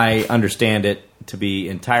 I understand it to be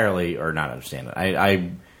entirely... Or not understand it.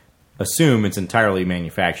 I assume it's entirely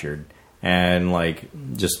manufactured and like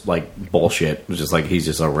just like bullshit. It's just like he's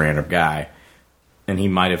just a random guy, and he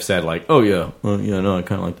might have said like, "Oh yeah, well, yeah, no, I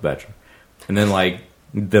kind of like The Bachelor," and then like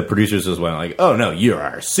the producers just went like, "Oh no, you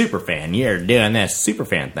are a super fan. You're doing this super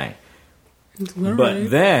fan thing." But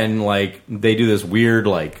then like they do this weird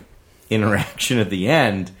like interaction at the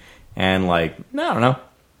end, and like I don't know.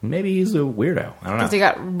 Maybe he's a weirdo. I don't know. Because he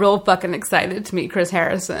got real fucking excited to meet Chris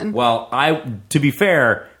Harrison. Well, to be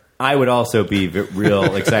fair, I would also be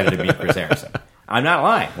real excited to meet Chris Harrison. I'm not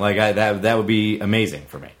lying. Like that would be amazing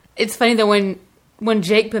for me. It's funny that when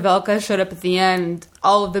Jake Pavelka showed up at the end,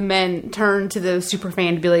 all of the men turned to the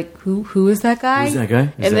superfan to be like, "Who is that guy? Who's that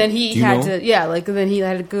guy?" Then he had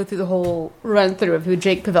to go through the whole run through of who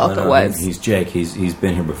Jake Pavelka was. He's Jake. He's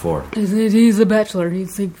been here before. He's a bachelor.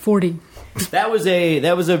 He's like 40. That was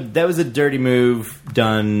a dirty move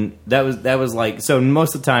done. That was like, so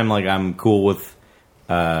most of the time like I'm cool with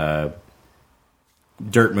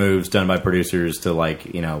dirt moves done by producers to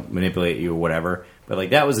like, manipulate you or whatever. But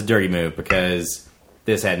like that was a dirty move because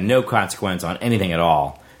this had no consequence on anything at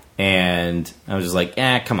all. And I was just like,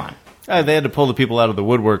 come on. They had to pull the people out of the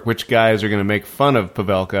woodwork. Which guys are going to make fun of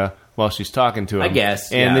Pavelka while she's talking to him? I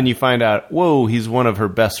guess. And then you find out, whoa, he's one of her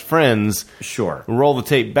best friends. Sure. Roll the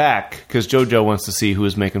tape back because JoJo wants to see who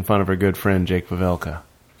is making fun of her good friend Jake Pavelka.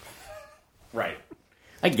 Right.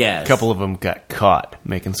 I guess. A couple of them got caught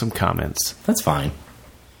making some comments. That's fine.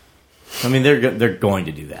 I mean, they're going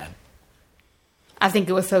to do that. I think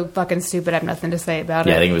it was so fucking stupid. I have nothing to say about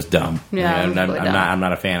it. Yeah, I think it was dumb. Yeah, I'm really dumb. I'm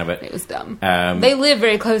not a fan of it. It was dumb. They live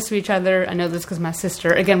very close to each other. I know this because my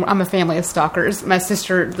sister. Again, I'm a family of stalkers. My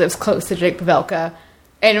sister lives close to Jake Pavelka,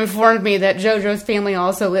 and informed me that JoJo's family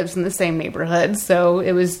also lives in the same neighborhood. So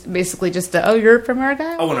it was basically just you're from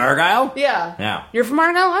Argyle? Oh, in Argyle? Yeah. Yeah. You're from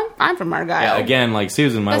Argyle? I'm from Argyle. Yeah, again, like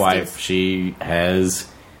Susan, my Besties. wife, she has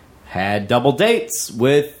had double dates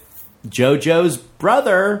with JoJo's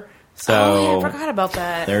brother. So Oh, yeah, I forgot about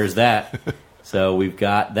that. there's that. So we've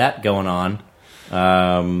got that going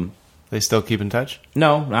on. They still keep in touch?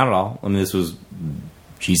 No, not at all. I mean, this was,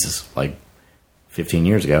 Jesus, like 15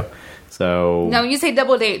 years ago. So Now, when you say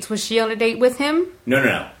double dates, was she on a date with him?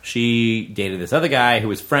 No. She dated this other guy who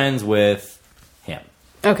was friends with him.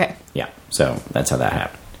 Okay. Yeah, so that's how that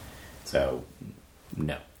happened. So,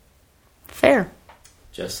 no. Fair.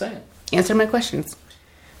 Just saying. Answer my questions.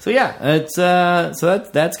 So yeah, it's so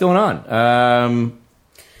that's going on.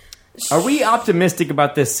 Are we optimistic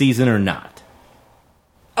about this season or not?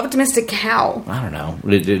 Optimistic how? I don't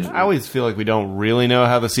know. I always feel like we don't really know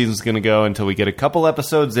how the season's going to go until we get a couple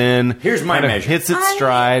episodes in. Here's my kind of measure. Hits its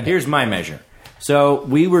stride. Here's my measure. So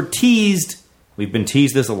we were teased. We've been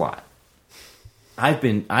teased this a lot.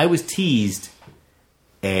 I was teased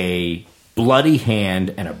a bloody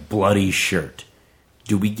hand and a bloody shirt.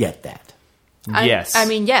 Do we get that? Yes. I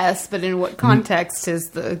mean, yes, but in what context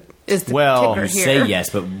is the Well, kicker You here? say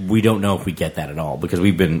yes, but we don't know if we get that at all because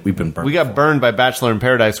we've been burned. We got burned by Bachelor in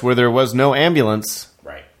Paradise where there was no ambulance.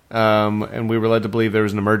 right. And we were led to believe there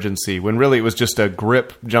was an emergency when really it was just a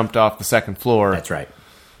grip jumped off the second floor That's right.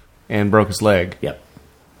 and broke his leg. Yep.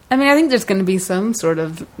 I mean, I think there's going to be some sort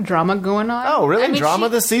of drama going on. Oh, really? I mean, Drama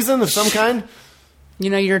this season of some kind?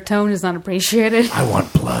 You know, your tone is not appreciated. I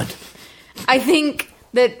want blood. I think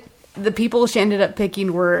that the people she ended up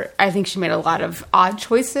picking I think she made a lot of odd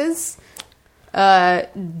choices.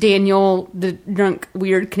 Daniel, the drunk,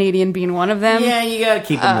 weird Canadian, being one of them. Yeah, you gotta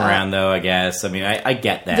keep them around, though. I guess. I mean, I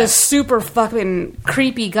get that. The super fucking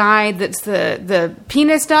creepy guy that's the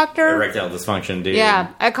penis doctor. Erectile dysfunction, dude.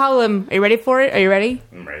 Yeah, I call him. Are you ready for it? Are you ready?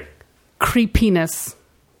 I'm ready. Creepiness.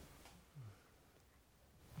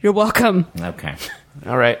 You're welcome. Okay.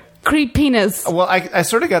 All right. Creepiness. Well, I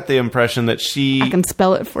sort of got the impression that she... I can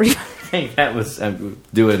spell it for you. Hey, that was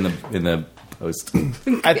do it in the post.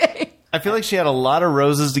 I feel like she had a lot of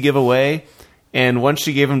roses to give away, and once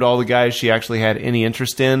she gave them to all the guys she actually had any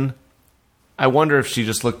interest in, I wonder if she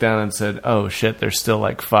just looked down and said, oh shit, there's still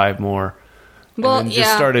like 5 more. Well, and then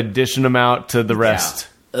just started dishing them out to the rest.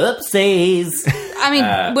 Oopsies. I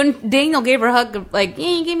mean, when Daniel gave her a hug, like,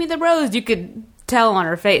 yeah, you gave me the rose, you could tell on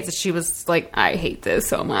her face that she was like, I hate this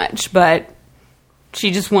so much, but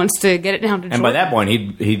she just wants to get it down to And by that point,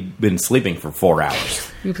 he'd been sleeping for 4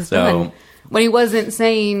 hours. He was So done. When he wasn't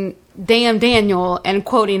saying damn Daniel and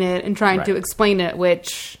quoting it and trying to Right. explain it,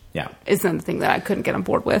 which yeah, is something that I couldn't get on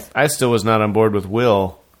board with. I still was not on board with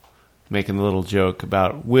Will making the little joke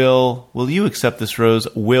about, will you accept this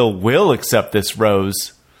rose? Will accept this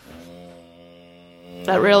rose.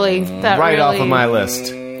 That really Right off of my list.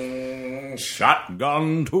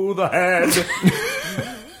 shotgun to the head.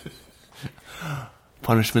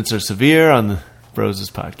 Punishments are severe on the Roses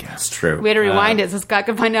podcast. That's true. We had to rewind it so Scott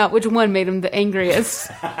could find out which one made him the angriest.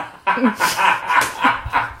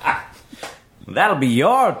 That'll be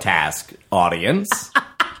your task, audience.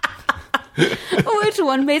 Which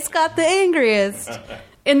one made Scott the angriest?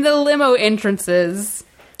 In the limo entrances.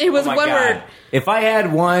 It was Oh my one God. word. If I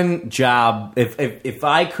had one job, if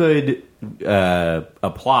I could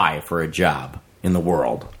apply for a job in the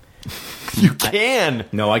world, You can.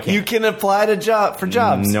 No, I can't. You can apply for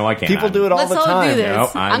jobs. No, I can't. People do it all Let's the all time. do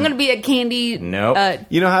this. No, I'm going to be a candy. Nope.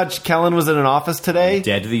 You know how Kellen was in an office today?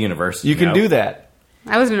 dead to the universe. You can No. do that.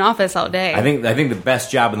 I was in an office all day. I think the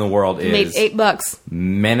best job in the world made is $8.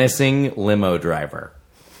 menacing limo driver.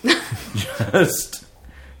 Just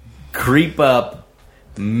creep up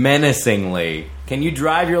menacingly. Can you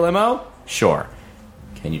drive your limo? Sure.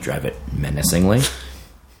 Can you drive it menacingly?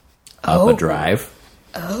 Up a drive?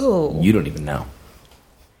 Oh. You don't even know.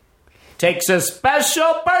 Takes a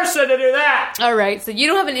special person to do that. All right, so you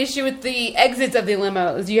don't have an issue with the exits of the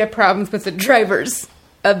limos. You have problems with the drivers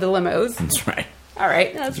of the limos. That's right. All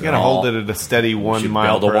right. That's You gotta hold it at a steady 1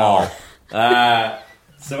 mile Build a per wall. hour.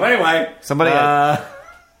 So anyway, Somebody I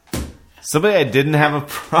didn't have a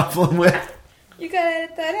problem with. You gotta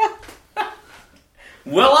edit that out.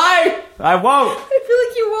 will I? I won't. I feel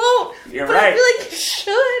like you won't. You're but right. I feel like you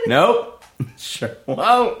should. Nope. Sure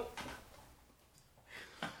won't.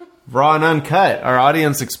 Raw and uncut. Our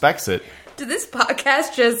audience expects it. Did this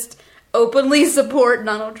podcast just openly support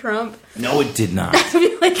Donald Trump? No, it did not. I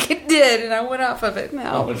feel like it did, and I went off of it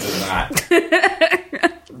now. No, it did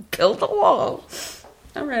not. Build a wall.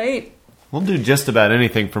 All right. We'll do just about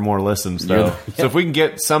anything for more listens, though. So if we can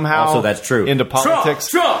get somehow Also, that's true. into politics.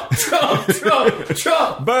 Trump.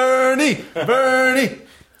 Bernie!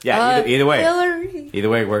 Yeah, either way. Hillary. Either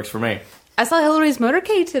way, it works for me. I saw Hillary's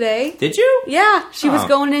motorcade today. Did you? Yeah, she was Oh.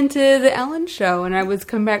 going into the Ellen show, and I was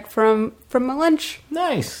coming back from my lunch,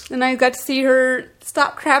 Nice. and I got to see her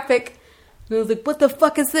stop traffic. And I was like, "What the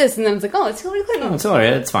fuck is this?" And then I was like, "Oh, it's Hillary Clinton." Oh, it's all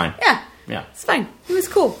right. It's fine. Yeah, Yeah. it's fine. It was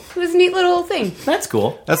cool. It was a neat little thing. That's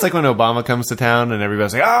cool. That's like when Obama comes to town and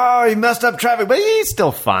everybody's like, "Oh, he messed up traffic," but he's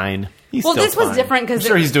still fine. He's Well, still this was fine. different 'cause I'm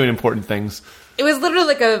sure it- he's doing important things. It was literally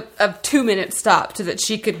like a 2-minute stop so that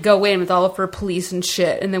she could go in with all of her police and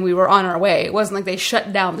shit, and then we were on our way. It wasn't like they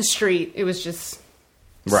shut down the street. It was just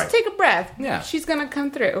Right. take a breath. Yeah. She's gonna come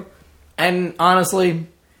through. And honestly,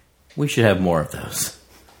 we should have more of those.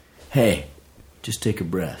 Hey, just take a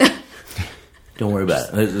breath. Don't worry about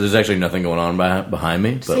it. There's actually nothing going on behind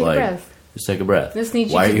me, but take a like, breath. just take a breath. Just need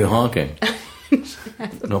you Why to- are you honking?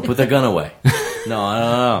 No, put that gun away.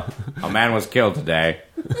 No. A man was killed today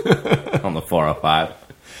on the 405.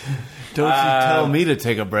 Don't you tell me to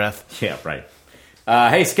take a breath. Yeah, right.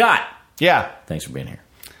 Hey, Scott. Yeah, Thanks for being here.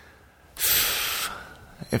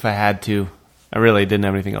 if I had to. I really didn't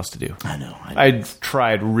have anything else to do. I know. I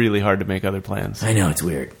tried really hard to make other plans. I know, it's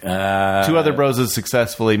weird. Two other broses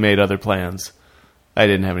successfully made other plans. I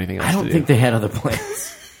didn't have anything else I to don't do. think they had other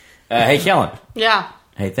plans. Hey, Kellen. Yeah.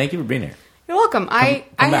 Hey, thank you for being here. You're welcome. I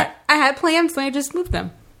back. had plans, and I just moved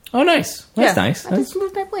them. Oh, nice. That's Yeah, nice. I just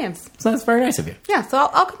moved my plans. That's very nice of you. Yeah, so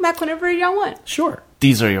I'll come back whenever y'all want. Sure.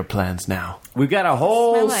 These are your plans now. We've got a It's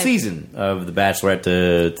whole my life. season of The Bachelorette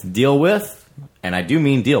to deal with, and I do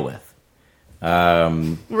mean deal with.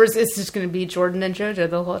 Whereas it's just going to be Jordan and JoJo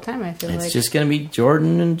the whole time, I feel It's like. just going to be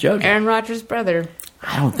Jordan and JoJo. Aaron Rodgers' brother.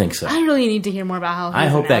 I don't think so. I don't really need to hear more about how I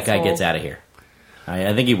he's hope an that guy asshole. gets out of here.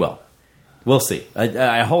 I think he will. We'll see.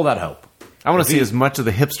 I hold out hope. I want to see as much of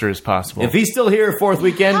the hipster as possible. If he's still here fourth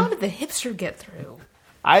weekend... How did the hipster get through?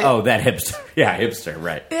 Oh, that hipster. Yeah, hipster,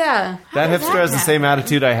 right. Yeah. that How did hipster has the same happen?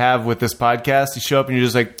 attitude I have with this podcast. You show up and you're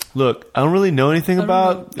just like, look, I don't really know anything about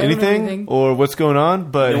I don't know anything anything. or what's going on,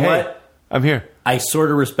 but You know hey, what? I'm here. I sort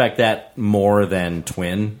of respect that more than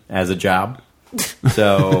Twin as a job.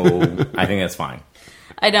 So, I think that's fine.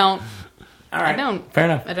 I don't. All right. I don't. Fair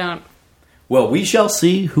enough. I don't. Well, we shall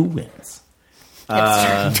see who wins.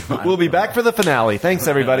 We'll be back for the finale. Thanks,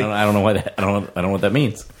 everybody. I don't know what that, I don't know what that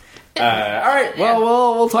means. All right. Well,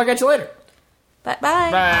 we'll talk at you later.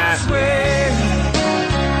 Bye-bye.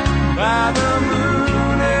 By the